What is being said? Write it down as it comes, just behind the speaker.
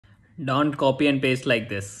Don't copy and paste like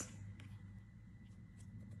this.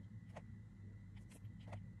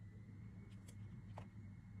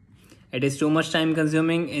 It is too much time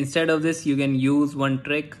consuming. Instead of this, you can use one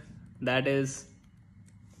trick, that is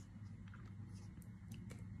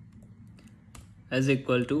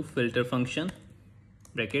equal to filter function,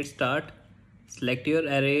 bracket start, select your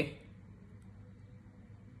array,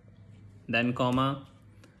 then comma.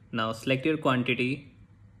 Now select your quantity.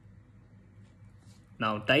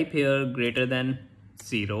 Now type here greater than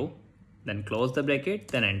 0, then close the bracket,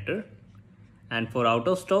 then enter. And for out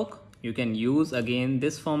of stock, you can use again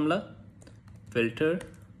this formula, filter,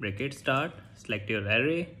 bracket start, select your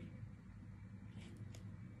array,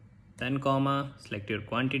 then comma, select your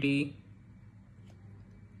quantity,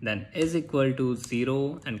 then is equal to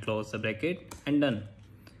 0 and close the bracket, and done.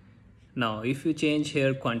 Now if you change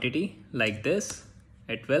here quantity like this,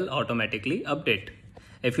 it will automatically update.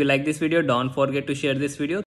 If you like this video, don't forget to share this video.